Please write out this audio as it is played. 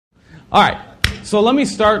All right. So let me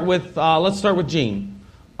start with let's start with Gene.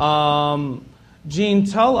 Gene,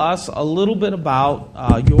 tell us a little bit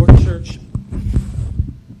about your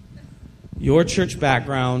church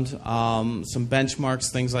background, some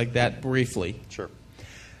benchmarks, things like that, briefly. Sure.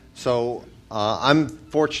 So I'm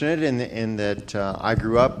fortunate in that I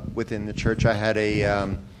grew up within the church. I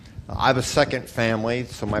have a second family,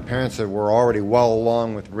 so my parents were already well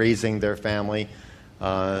along with raising their family.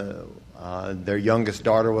 Their youngest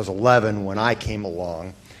daughter was 11 when I came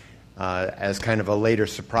along, as kind of a later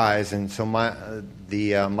surprise. And so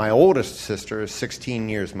my oldest sister, 16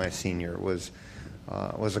 years my senior, was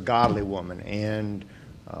a godly woman, and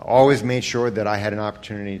always made sure that I had an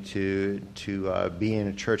opportunity to be in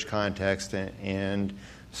a church context. And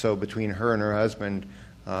so between her and her husband,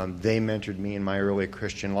 they mentored me in my early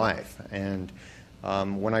Christian life. And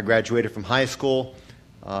when I graduated from high school,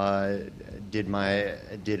 did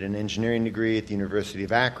an engineering degree at the University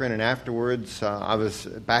of Akron, and afterwards, I was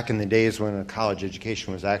back in the days when a college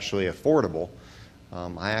education was actually affordable.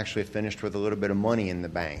 I actually finished with a little bit of money in the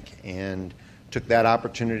bank, and took that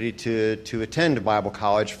opportunity to attend Bible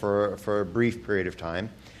college for a brief period of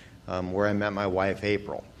time, where I met my wife,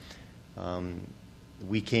 April.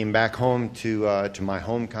 We came back home to my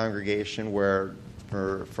home congregation, where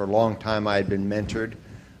for a long time I had been mentored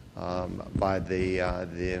by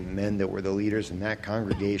the men that were the leaders in that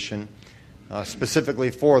congregation,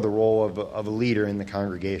 specifically for the role of a leader in the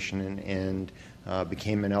congregation, and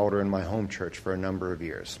became an elder in my home church for a number of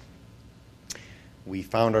years. We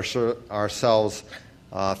found ourselves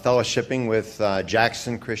fellowshipping with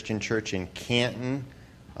Jackson Christian Church in Canton,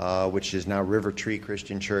 which is now River Tree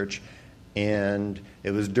Christian Church, and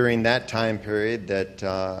it was during that time period that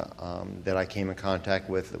I came in contact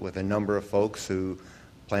with a number of folks who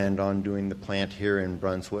planned on doing the plant here in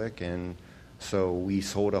Brunswick, and so we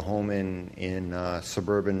sold a home in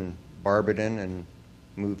suburban Barberton and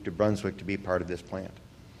moved to Brunswick to be part of this plant.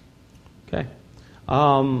 Okay.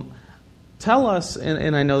 Tell us,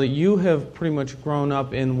 and I know that you have pretty much grown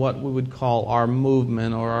up in what we would call our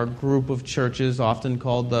movement, or our group of churches, often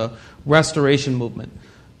called the Restoration Movement.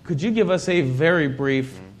 Could you give us a very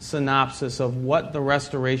brief synopsis of what the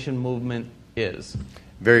Restoration Movement is?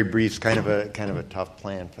 Very brief, kind of a tough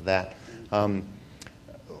plan for that.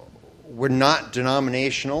 We're not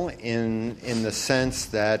denominational in the sense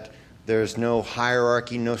that there's no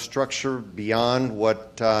hierarchy, no structure beyond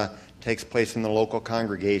what takes place in the local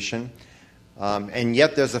congregation. And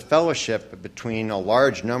yet there's a fellowship between a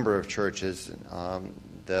large number of churches.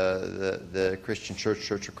 The Christian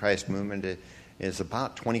Church of Christ movement is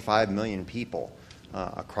about 25 million people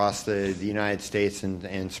across the United States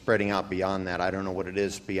and spreading out beyond that. I don't know what it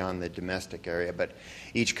is beyond the domestic area, but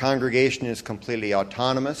each congregation is completely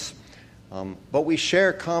autonomous. But we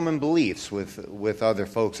share common beliefs with other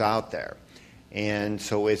folks out there. And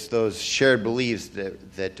so it's those shared beliefs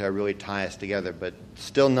that really tie us together. But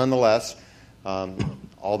still, nonetheless,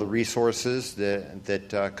 all the resources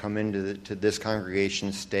that come into this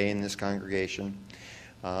congregation stay in this congregation,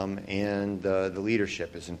 and the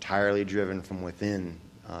leadership is entirely driven from within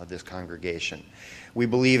this congregation. We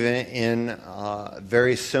believe in a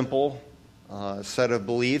very simple set of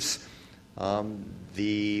beliefs.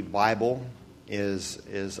 The Bible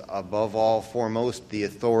is above all foremost the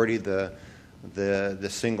authority, the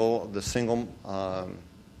single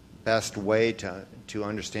best way to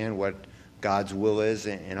understand what God's will is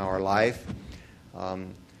in our life.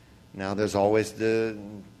 Now, there's always the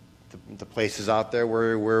places out there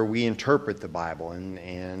where we interpret the Bible,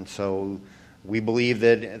 and so we believe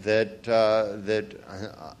that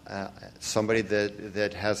somebody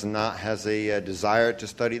that has a desire to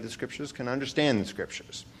study the Scriptures can understand the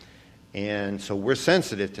Scriptures, and so we're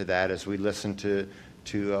sensitive to that as we listen to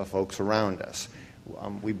folks around us.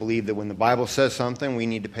 We believe that when the Bible says something, we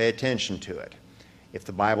need to pay attention to it. If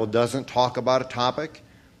the Bible doesn't talk about a topic,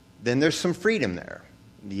 then there's some freedom there,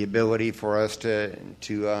 the ability for us to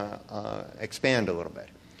expand a little bit.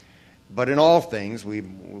 But in all things, we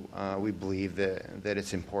believe that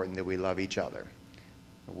it's important that we love each other.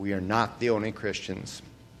 We are not the only Christians,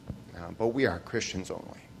 but we are Christians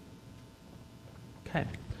only. Okay.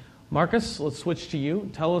 Marcus, let's switch to you.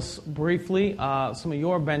 Tell us briefly some of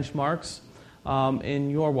your benchmarks in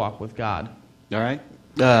your walk with God. All right.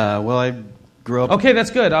 Well, I grew up... Okay,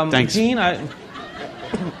 that's good. Thanks. Gene,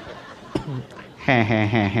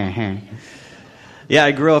 Yeah,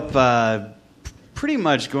 I grew up pretty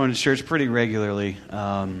much going to church pretty regularly.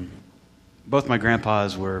 Both my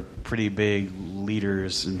grandpas were pretty big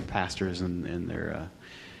leaders and pastors in their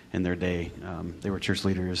day. They were church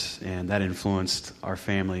leaders, and that influenced our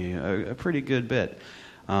family a pretty good bit.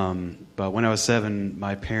 But when I was 7,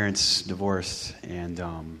 my parents divorced,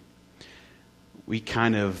 and we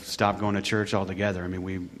kind of stopped going to church altogether. I mean,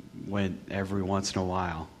 we went every once in a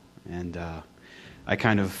while, and I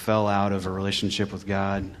kind of fell out of a relationship with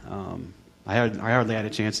God. I hardly had a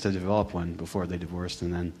chance to develop one before they divorced,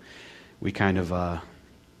 and then we kind of, I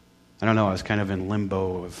don't know, I was kind of in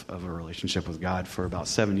limbo of a relationship with God for about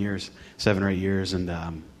 7 or 8 years, and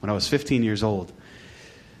when I was 15 years old,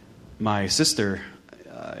 my sister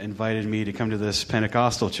invited me to come to this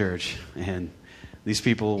Pentecostal church, and these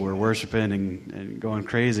people were worshiping and going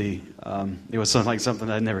crazy. It was something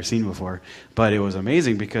I'd never seen before, but it was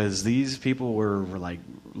amazing because these people were like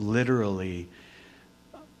literally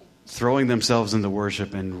throwing themselves into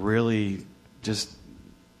worship and really just,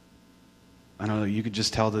 I don't know, you could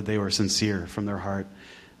just tell that they were sincere from their heart,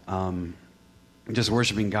 just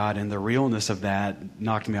worshiping God, and the realness of that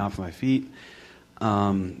knocked me off my feet.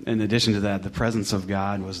 In addition to that, the presence of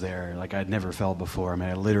God was there like I'd never felt before. I mean,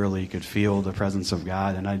 I literally could feel the presence of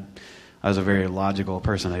God, and I was a very logical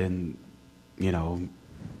person. I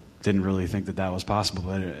didn't really think that was possible,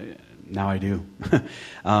 but now I do.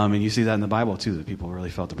 And you see that in the Bible too, that people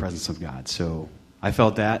really felt the presence of God. So I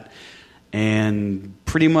felt that, and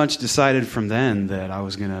pretty much decided from then that I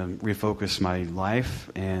was going to refocus my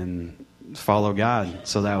life and follow God.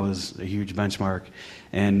 So that was a huge benchmark.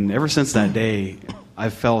 And ever since that day,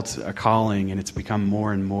 I've felt a calling, and it's become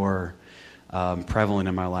more and more prevalent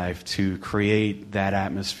in my life to create that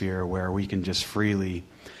atmosphere where we can just freely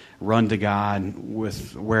run to God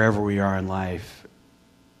with wherever we are in life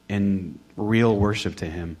in real worship to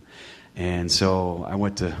Him. And so I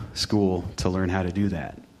went to school to learn how to do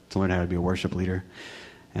that, to learn how to be a worship leader,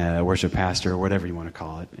 worship pastor, or whatever you want to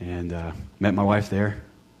call it. And met my wife there.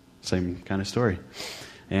 Same kind of story.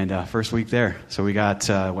 And first week there, so we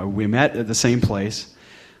met at the same place,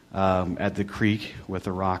 at the creek with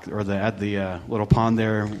the rock, or at the little pond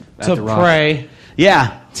there at to the rock. pray.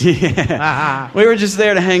 Yeah, yeah. We were just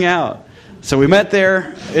there to hang out. So we met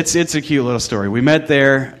there. It's a cute little story. We met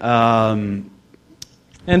there and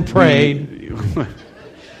prayed.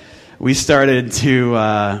 We started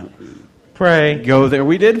to pray. Go there.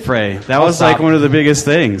 We did pray. That was like one of the biggest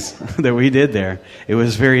things that we did there. It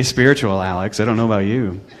was very spiritual, Alex. I don't know about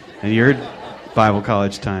you and your Bible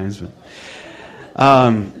college times,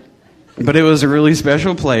 but it was a really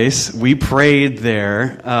special place. We prayed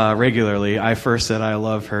there regularly. I first said I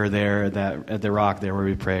love her there at the rock there where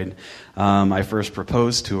we prayed. I first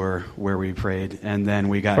proposed to her where we prayed, and then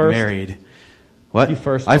we got married. What?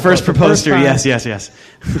 I first proposed to her. Yes. I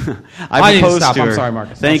proposed need to stop. to her. I'm sorry,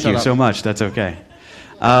 Marcus. Thank you so much. That's okay.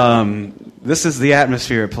 This is the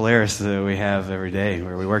atmosphere at Polaris that we have every day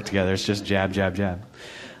where we work together. It's just jab, jab, jab,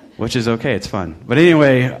 which is okay. It's fun. But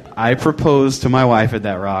anyway, I proposed to my wife at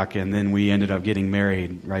that rock, and then we ended up getting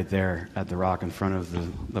married right there at the rock in front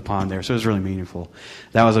of the pond there. So it was really meaningful.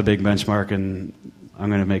 That was a big benchmark, and I'm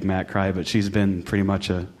going to make Matt cry, but she's been pretty much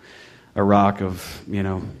a rock of,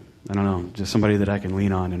 I don't know, just somebody that I can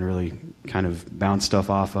lean on and really kind of bounce stuff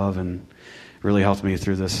off of, and really helped me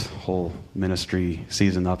through this whole ministry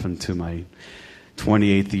season up into my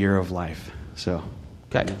 28th year of life. So,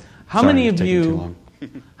 okay. How many of you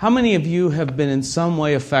have been in some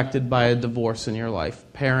way affected by a divorce in your life?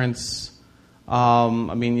 Parents,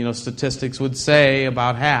 statistics would say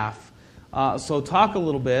about half. So talk a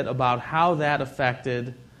little bit about how that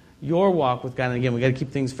affected your walk with God. And again, we got to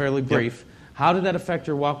keep things fairly brief. Yep. How did that affect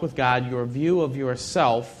your walk with God, your view of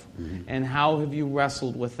yourself, and how have you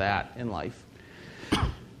wrestled with that in life?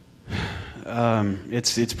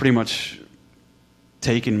 It's pretty much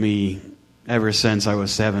taken me ever since I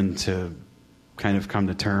was 7 to kind of come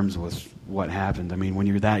to terms with what happened. I mean, when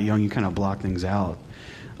you're that young, you kind of block things out.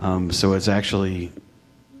 So it's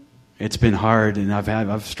been hard, and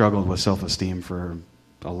I've struggled with self-esteem for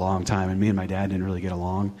a long time, and me and my dad didn't really get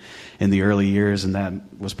along in the early years, and that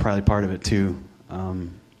was probably part of it too.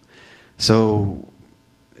 So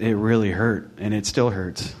it really hurt, and it still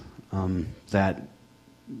hurts, that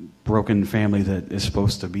broken family that is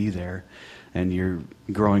supposed to be there, and you're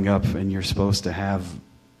growing up and you're supposed to have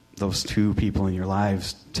those two people in your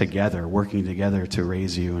lives together, working together to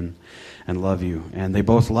raise you and love you. And they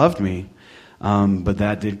both loved me, but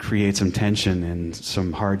that did create some tension and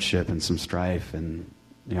some hardship and some strife, and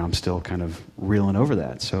I'm still kind of reeling over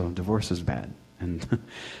that. So divorce is bad, and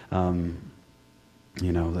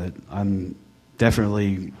that I'm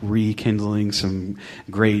definitely rekindling some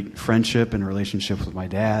great friendship and relationship with my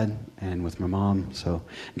dad and with my mom. So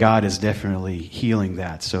God is definitely healing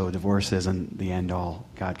that. So divorce isn't the end all.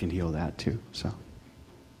 God can heal that too. So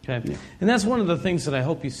okay, yeah. And that's one of the things that I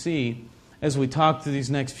hope you see as we talk through these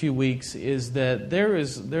next few weeks is that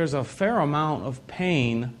there's a fair amount of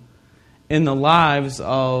pain in the lives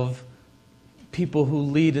of people who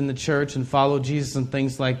lead in the church and follow Jesus and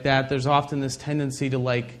things like that. There's often this tendency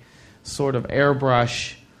to sort of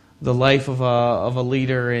airbrush the life of a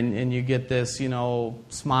leader, and you get this,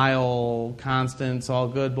 smile, constance, all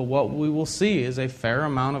good. But what we will see is a fair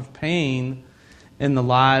amount of pain in the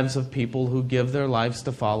lives of people who give their lives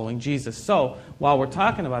to following Jesus. So while we're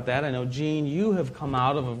talking about that, I know, Gene, you have come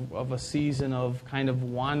out of a season of kind of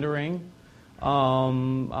wandering,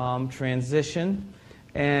 transition,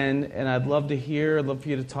 and I'd love for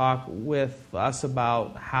you to talk with us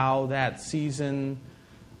about how that season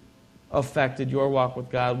affected your walk with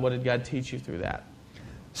God. What did God teach you through that?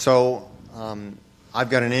 So I've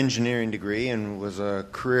got an engineering degree and was a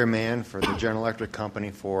career man for the General Electric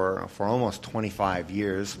Company for almost 25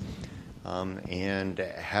 years, and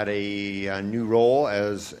had a new role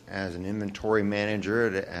as an inventory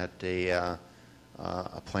manager at a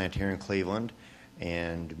plant here in Cleveland,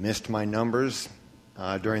 and missed my numbers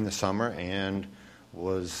during the summer and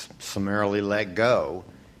was summarily let go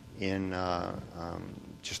in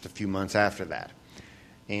just a few months after that.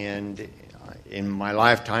 And in my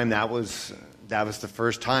lifetime, that was the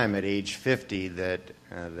first time at age 50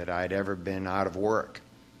 that I'd ever been out of work.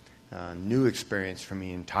 New experience for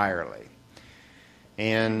me entirely.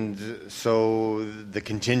 And so the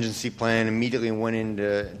contingency plan immediately went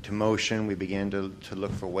into motion. We began to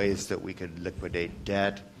look for ways that we could liquidate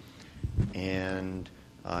debt and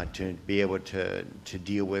to be able to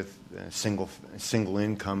deal with single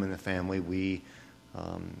income in the family. We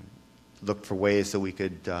looked for ways that we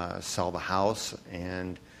could sell the house,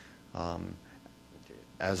 and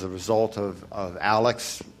as a result of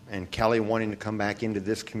Alex and Kelly wanting to come back into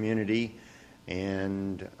this community,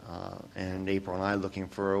 and April and I looking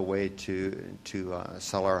for a way to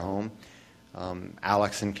sell our home,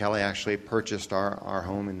 Alex and Kelly actually purchased our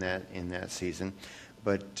home in that season,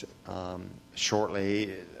 but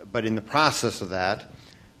in the process of that,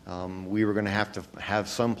 we were going to have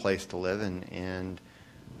some place to live, and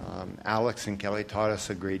Alex and Kelly taught us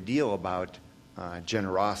a great deal about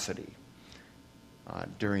generosity.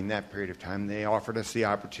 During that period of time, they offered us the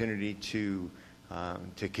opportunity to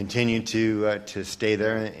continue to stay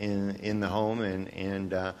there in the home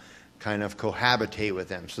and kind of cohabitate with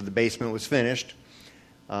them. So the basement was finished,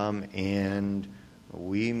 and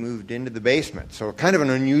we moved into the basement. So kind of an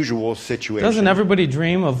unusual situation. Doesn't everybody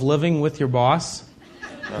dream of living with your boss?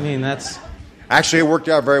 I mean, that's... Actually, it worked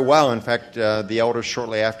out very well. In fact, the elders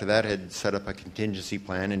shortly after that had set up a contingency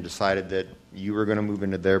plan and decided that you were going to move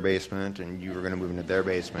into their basement and you were going to move into their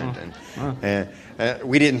basement. And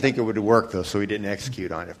we didn't think it would work, though, so we didn't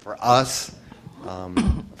execute on it. For us,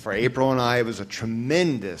 for April and I, it was a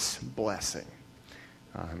tremendous blessing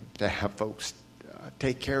to have folks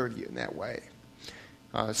take care of you in that way.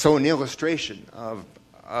 So an illustration of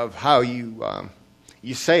how you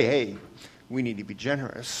say, hey, we need to be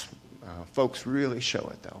generous. Folks really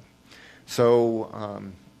show it, though. So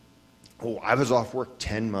I was off work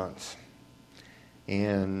 10 months.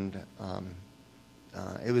 And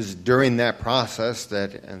it was during that process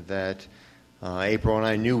that April and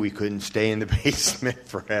I knew we couldn't stay in the basement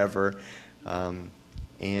forever. And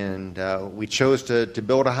we chose to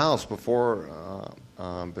build a house before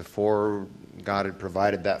God had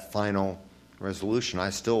provided that final resolution. I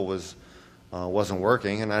still wasn't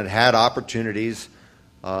working, and I'd had opportunities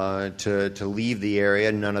to leave the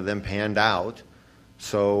area. None of them panned out.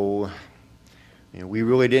 So we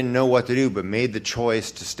really didn't know what to do, but made the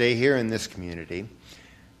choice to stay here in this community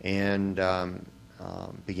and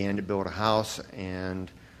began to build a house.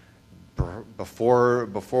 And before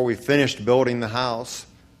we finished building the house,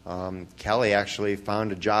 Kelly actually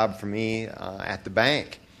found a job for me at the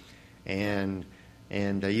bank. And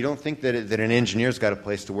you don't think that an engineer's got a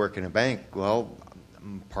place to work in a bank. Well,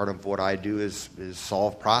 part of what I do is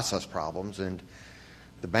solve process problems, and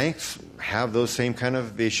the banks have those same kind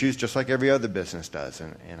of issues just like every other business does,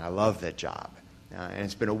 and I love that job. And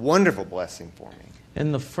it's been a wonderful blessing for me.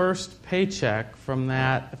 And the first paycheck from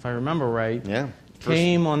that, if I remember right, yeah,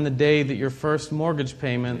 came on the day that your first mortgage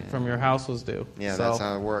payment from your house was due. Yeah, so, that's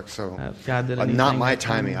how it works. So, God did anything not my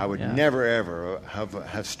timing. I would yeah. never ever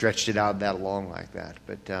have stretched it out that long like that.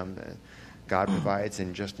 But God provides,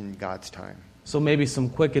 and just in God's time. So maybe some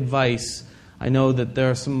quick advice. I know that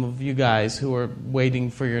there are some of you guys who are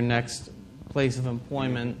waiting for your next place of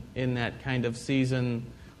employment in that kind of season.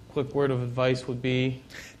 Quick word of advice would be?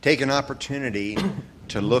 Take an opportunity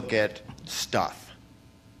to look at stuff.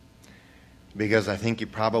 Because I think you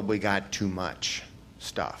probably got too much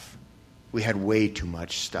stuff. We had way too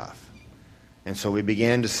much stuff. And so we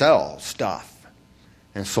began to sell stuff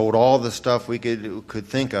and sold all the stuff we could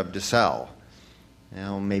think of to sell.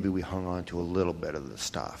 Maybe we hung on to a little bit of the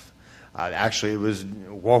stuff. Actually, it was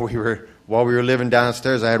while we were living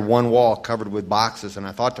downstairs, I had one wall covered with boxes, and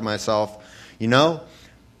I thought to myself,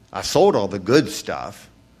 I sold all the good stuff,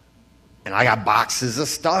 and I got boxes of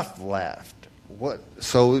stuff left.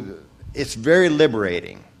 So it's very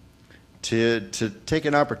liberating to take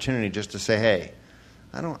an opportunity just to say, hey,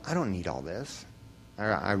 I don't need all this.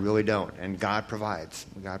 I really don't. And God provides.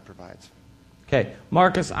 God provides. Okay,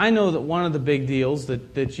 Marcus, I know that one of the big deals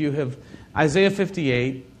that you have, Isaiah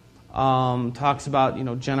 58 talks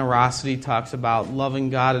about generosity, talks about loving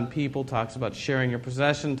God and people, talks about sharing your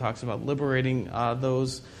possession, talks about liberating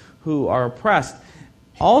those who are oppressed.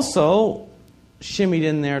 Also, shimmied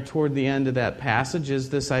in there toward the end of that passage is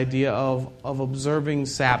this idea of observing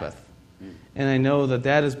Sabbath. And I know that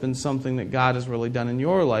has been something that God has really done in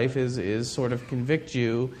your life, is sort of convict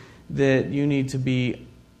you that you need to be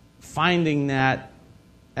finding that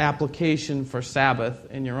application for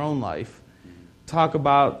Sabbath in your own life. Talk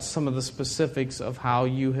about some of the specifics of how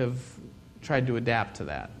you have tried to adapt to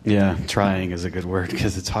that. Yeah, trying is a good word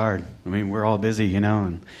because it's hard. I mean, we're all busy,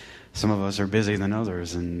 and some of us are busier than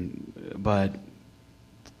others. But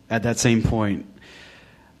at that same point,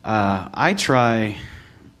 I try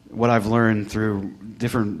what I've learned through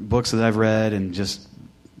different books that I've read and just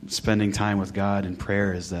spending time with God in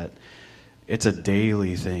prayer is that it's a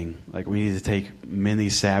daily thing. Like, we need to take many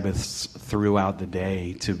Sabbaths throughout the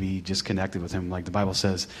day to be just connected with Him. Like the Bible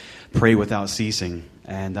says, pray without ceasing.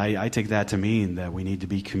 And I take that to mean that we need to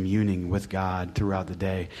be communing with God throughout the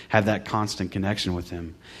day, have that constant connection with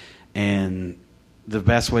Him. And the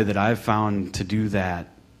best way that I've found to do that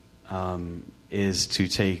is to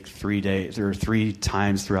take 3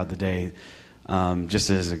 times throughout the day. Just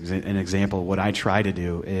as an example, what I try to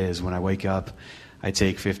do is when I wake up, I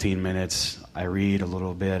take 15 minutes, I read a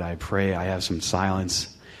little bit, I pray, I have some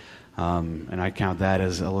silence, and I count that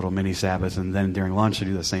as a little mini Sabbath. And then during lunch, I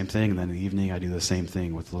do the same thing, and then in the evening, I do the same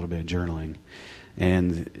thing with a little bit of journaling.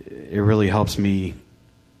 And it really helps me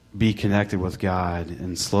be connected with God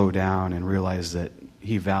and slow down and realize that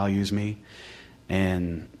He values me.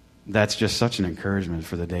 And that's just such an encouragement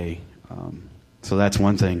for the day. So that's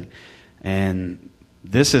one thing. And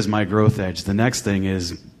this is my growth edge. The next thing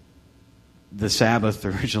is the Sabbath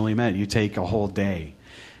originally meant you take a whole day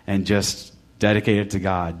and just dedicate it to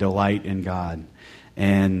God, delight in God.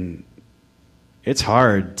 And it's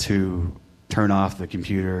hard to turn off the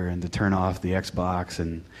computer and to turn off the Xbox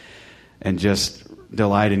and just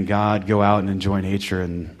delight in God, go out and enjoy nature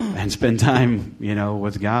and spend time,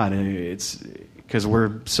 with God. And it's because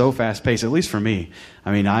we're so fast-paced, at least for me.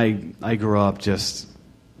 I mean, I grew up just,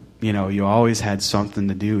 you always had something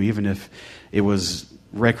to do, even if it was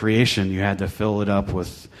recreation, you had to fill it up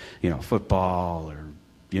with, football or,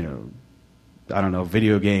 I don't know,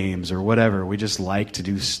 video games or whatever. We just like to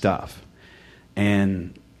do stuff.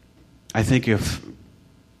 And I think if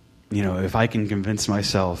I can convince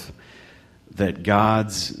myself that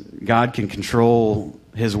God can control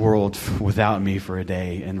His world without me for a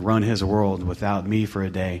day and run His world without me for a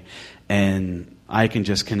day, and I can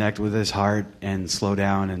just connect with His heart and slow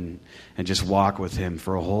down and just walk with Him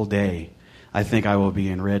for a whole day, I think I will be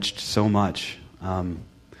enriched so much.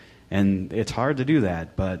 And it's hard to do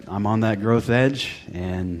that, but I'm on that growth edge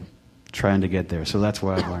and trying to get there. So that's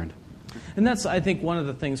what I've learned. And that's, I think, one of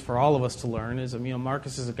the things for all of us to learn is,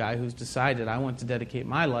 Marcus is a guy who's decided, I want to dedicate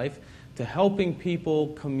my life to helping people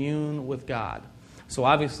commune with God. So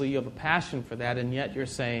obviously you have a passion for that, and yet you're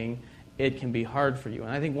saying it can be hard for you.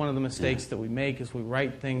 And I think one of the mistakes that we make is we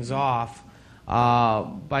write things off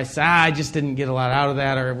by saying, I just didn't get a lot out of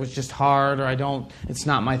that, or it was just hard, or it's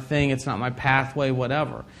not my thing, it's not my pathway,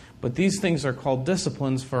 whatever. But these things are called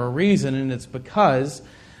disciplines for a reason, and it's because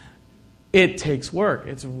it takes work.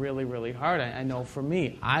 It's really, really hard. I know for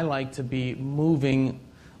me, I like to be moving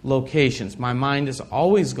locations. My mind is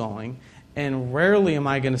always going, and rarely am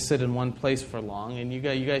I going to sit in one place for long. And you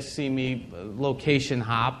guys see me location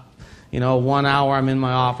hop. 1 hour I'm in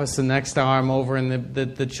my office, the next hour I'm over in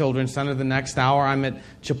the children's center, the next hour I'm at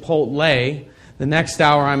Chipotle, the next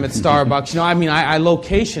hour I'm at Starbucks. I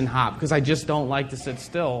location hop because I just don't like to sit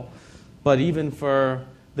still. But even for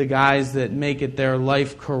the guys that make it their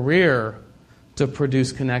life career to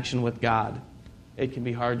produce connection with God, it can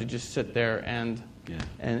be hard to just sit there and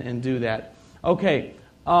do that. Okay,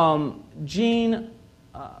 Gene,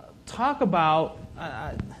 talk about...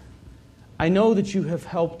 I know that you have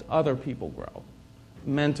helped other people grow,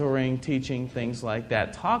 mentoring, teaching, things like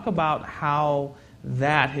that. Talk about how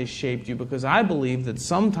that has shaped you, because I believe that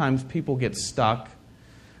sometimes people get stuck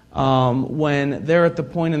when they're at the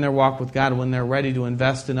point in their walk with God when they're ready to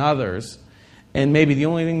invest in others, and maybe the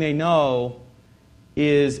only thing they know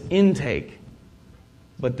is intake.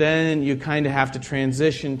 But then you kind of have to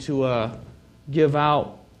transition to a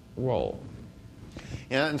give-out role.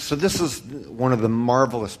 Yeah, and so this is one of the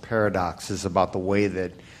marvelous paradoxes about the way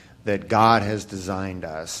that God has designed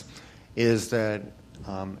us, is that,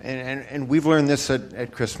 and we've learned this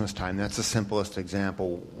at Christmas time. That's the simplest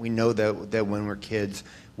example. We know that when we're kids,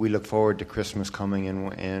 we look forward to Christmas coming,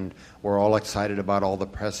 and we're all excited about all the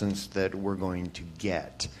presents that we're going to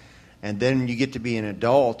get. And then you get to be an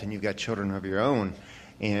adult, and you've got children of your own,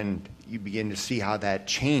 and you begin to see how that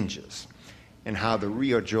changes and how the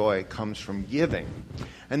real joy comes from giving.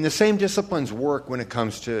 And the same disciplines work when it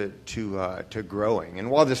comes to growing.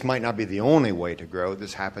 And while this might not be the only way to grow,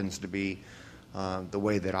 this happens to be the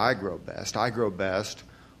way that I grow best. I grow best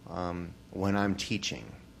when I'm teaching.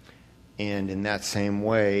 And in that same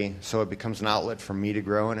way, so it becomes an outlet for me to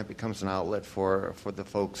grow, and it becomes an outlet for the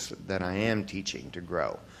folks that I am teaching to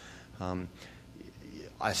grow.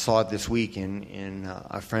 I saw it this week in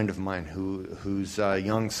a friend of mine whose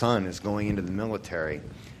young son is going into the military,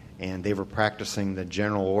 and they were practicing the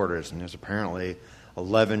general orders. And there's apparently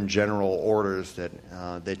 11 general orders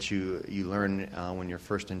that you learn when you're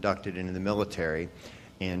first inducted into the military.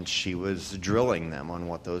 And she was drilling them on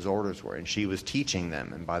what those orders were, and she was teaching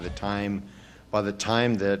them. And by the time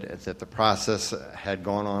that the process had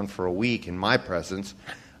gone on for a week in my presence,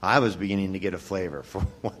 I was beginning to get a flavor for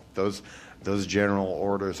what those general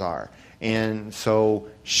orders are. And so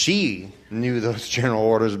she knew those general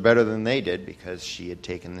orders better than they did because she had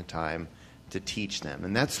taken the time to teach them.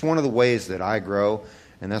 And that's one of the ways that I grow,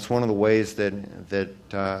 and that's one of the ways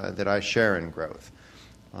that I share in growth.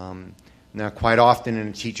 Now, quite often in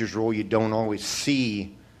a teacher's role, you don't always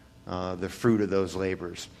see the fruit of those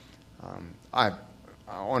labors.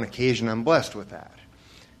 On occasion, I'm blessed with that.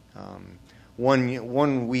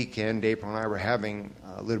 One weekend, April and I were having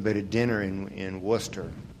a little bit of dinner in Worcester,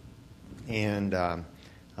 and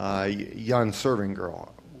a young serving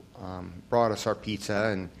girl brought us our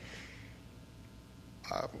pizza, and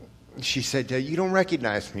she said, "You don't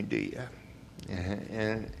recognize me, do you?"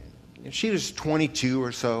 And she was 22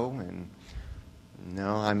 or so, and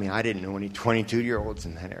no, I mean, I didn't know any 22-year-olds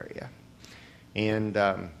in that area. And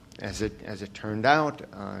as it turned out,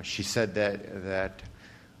 she said that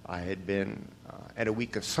I had been at a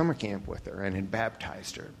week of summer camp with her and had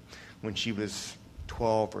baptized her when she was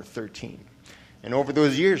 12 or 13. And over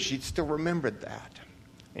those years, she'd still remembered that.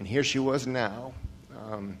 And here she was now,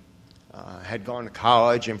 had gone to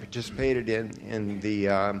college and participated in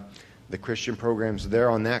the Christian programs there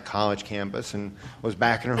on that college campus, and was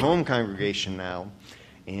back in her home congregation now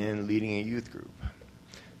and leading a youth group.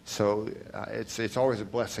 So it's always a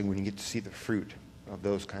blessing when you get to see the fruit of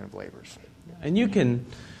those kind of labors. And you can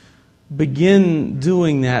begin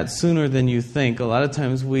doing that sooner than you think. A lot of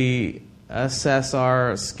times we assess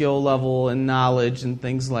our skill level and knowledge and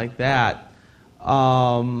things like that,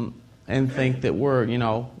 and think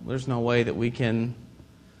that there's no way that we can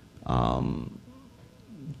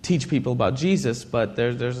teach people about Jesus. But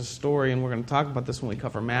there's a story, and we're going to talk about this when we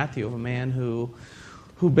cover Matthew, of a man who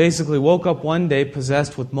basically woke up one day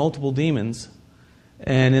possessed with multiple demons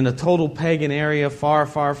and in a total pagan area far,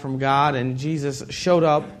 far from God. And Jesus showed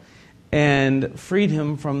up and freed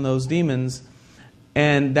him from those demons.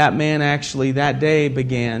 And that man actually that day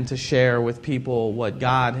began to share with people what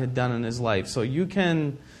God had done in his life. So you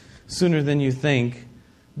can, sooner than you think,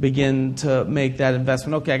 begin to make that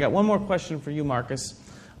investment. Okay, I got one more question for you, Marcus.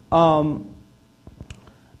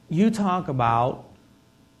 You talk about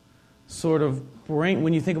sort of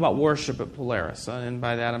when you think about worship at Polaris, and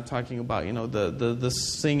by that I'm talking about the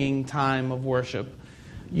singing time of worship.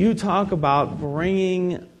 You talk about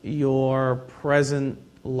bringing your present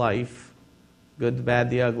life, good, the bad,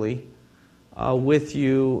 the ugly, with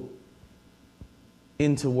you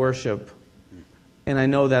into worship. And I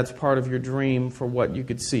know that's part of your dream for what you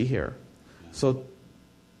could see here. So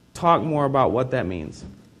talk more about what that means.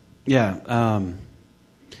 Yeah.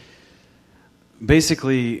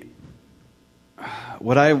 Basically,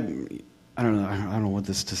 what I don't want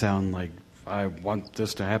this to sound like I want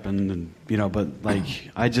this to happen, and but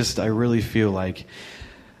I really feel like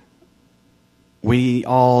we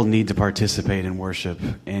all need to participate in worship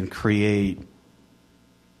and create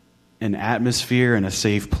an atmosphere and a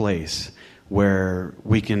safe place where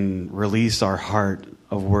we can release our heart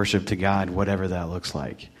of worship to God, whatever that looks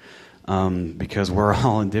like. Because we're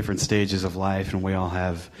all in different stages of life, and we all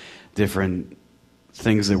have different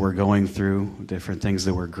things that we're going through, different things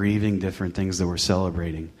that we're grieving, different things that we're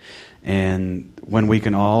celebrating. And when we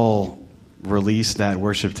can all release that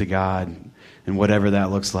worship to God, and whatever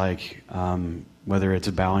that looks like, whether it's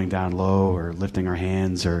bowing down low or lifting our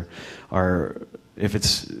hands, or if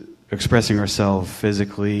it's expressing ourselves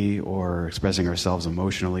physically or expressing ourselves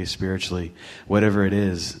emotionally, spiritually, whatever it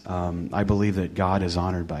is, I believe that God is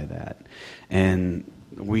honored by that. And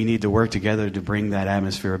we need to work together to bring that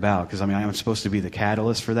atmosphere about. Because, I'm supposed to be the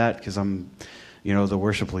catalyst for that because I'm, the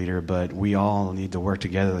worship leader, but we all need to work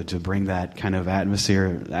together to bring that kind of atmosphere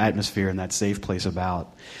and that safe place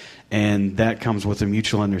about. And that comes with a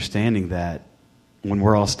mutual understanding that when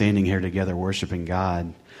we're all standing here together worshiping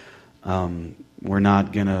God, we're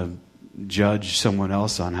not going to judge someone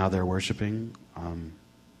else on how they're worshiping,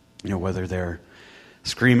 whether they're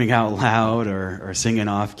screaming out loud or singing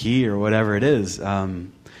off key or whatever it is.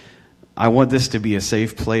 I want this to be a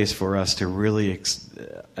safe place for us to really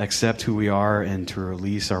accept who we are and to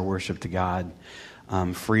release our worship to God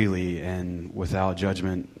freely and without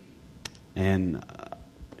judgment. And,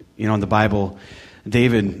 in the Bible,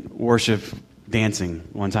 David worshiped dancing.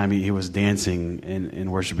 One time he was dancing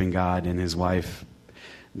and worshiping God, and his wife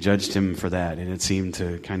judged him for that, and it seemed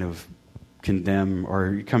to kind of condemn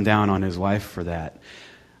or come down on his wife for that.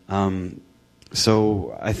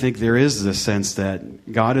 So I think there is this sense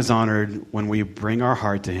that God is honored when we bring our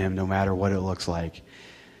heart to Him, no matter what it looks like.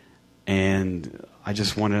 And I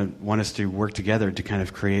just want us to work together to kind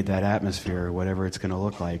of create that atmosphere, whatever it's going to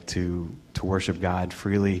look like, to worship God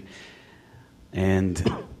freely. And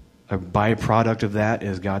a byproduct of that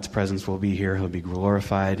is God's presence will be here, He'll be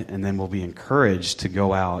glorified, and then we'll be encouraged to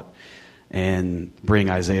go out and bring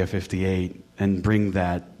Isaiah 58 and bring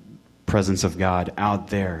that presence of God out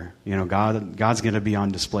there. God's going to be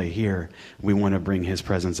on display here. We want to bring His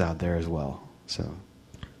presence out there as well. So,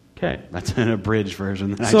 okay, that's an abridged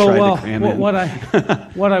version that I tried to cram in.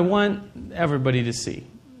 What I want everybody to see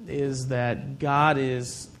is that God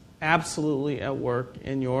is absolutely at work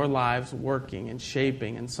in your lives, working and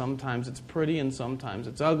shaping, and sometimes it's pretty and sometimes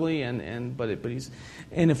it's ugly, but He's.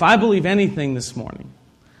 And if I believe anything this morning,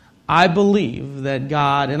 I believe that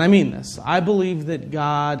God, and I mean this, I believe that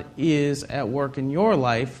God is at work in your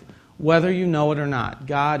life, whether you know it or not.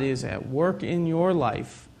 God is at work in your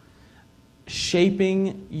life,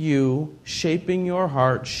 shaping you, shaping your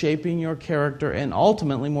heart, shaping your character, and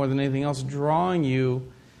ultimately, more than anything else, drawing you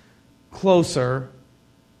closer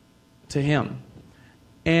to Him.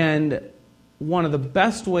 And one of the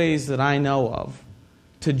best ways that I know of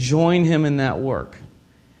to join Him in that work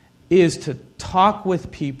is to talk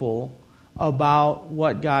with people about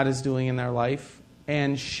what God is doing in their life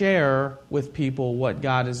and share with people what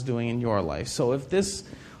God is doing in your life. So if this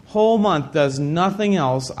whole month does nothing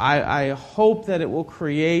else, I hope that it will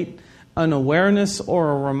create an awareness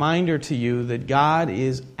or a reminder to you that God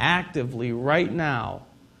is actively right now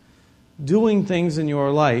doing things in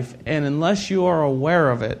your life, and unless you are aware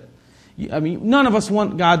of it, none of us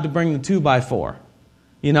want God to bring the 2x4,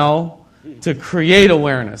 to create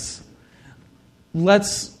awareness.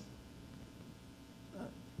 Let's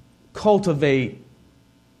cultivate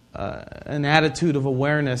an attitude of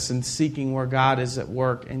awareness and seeking where God is at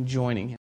work and joining Him.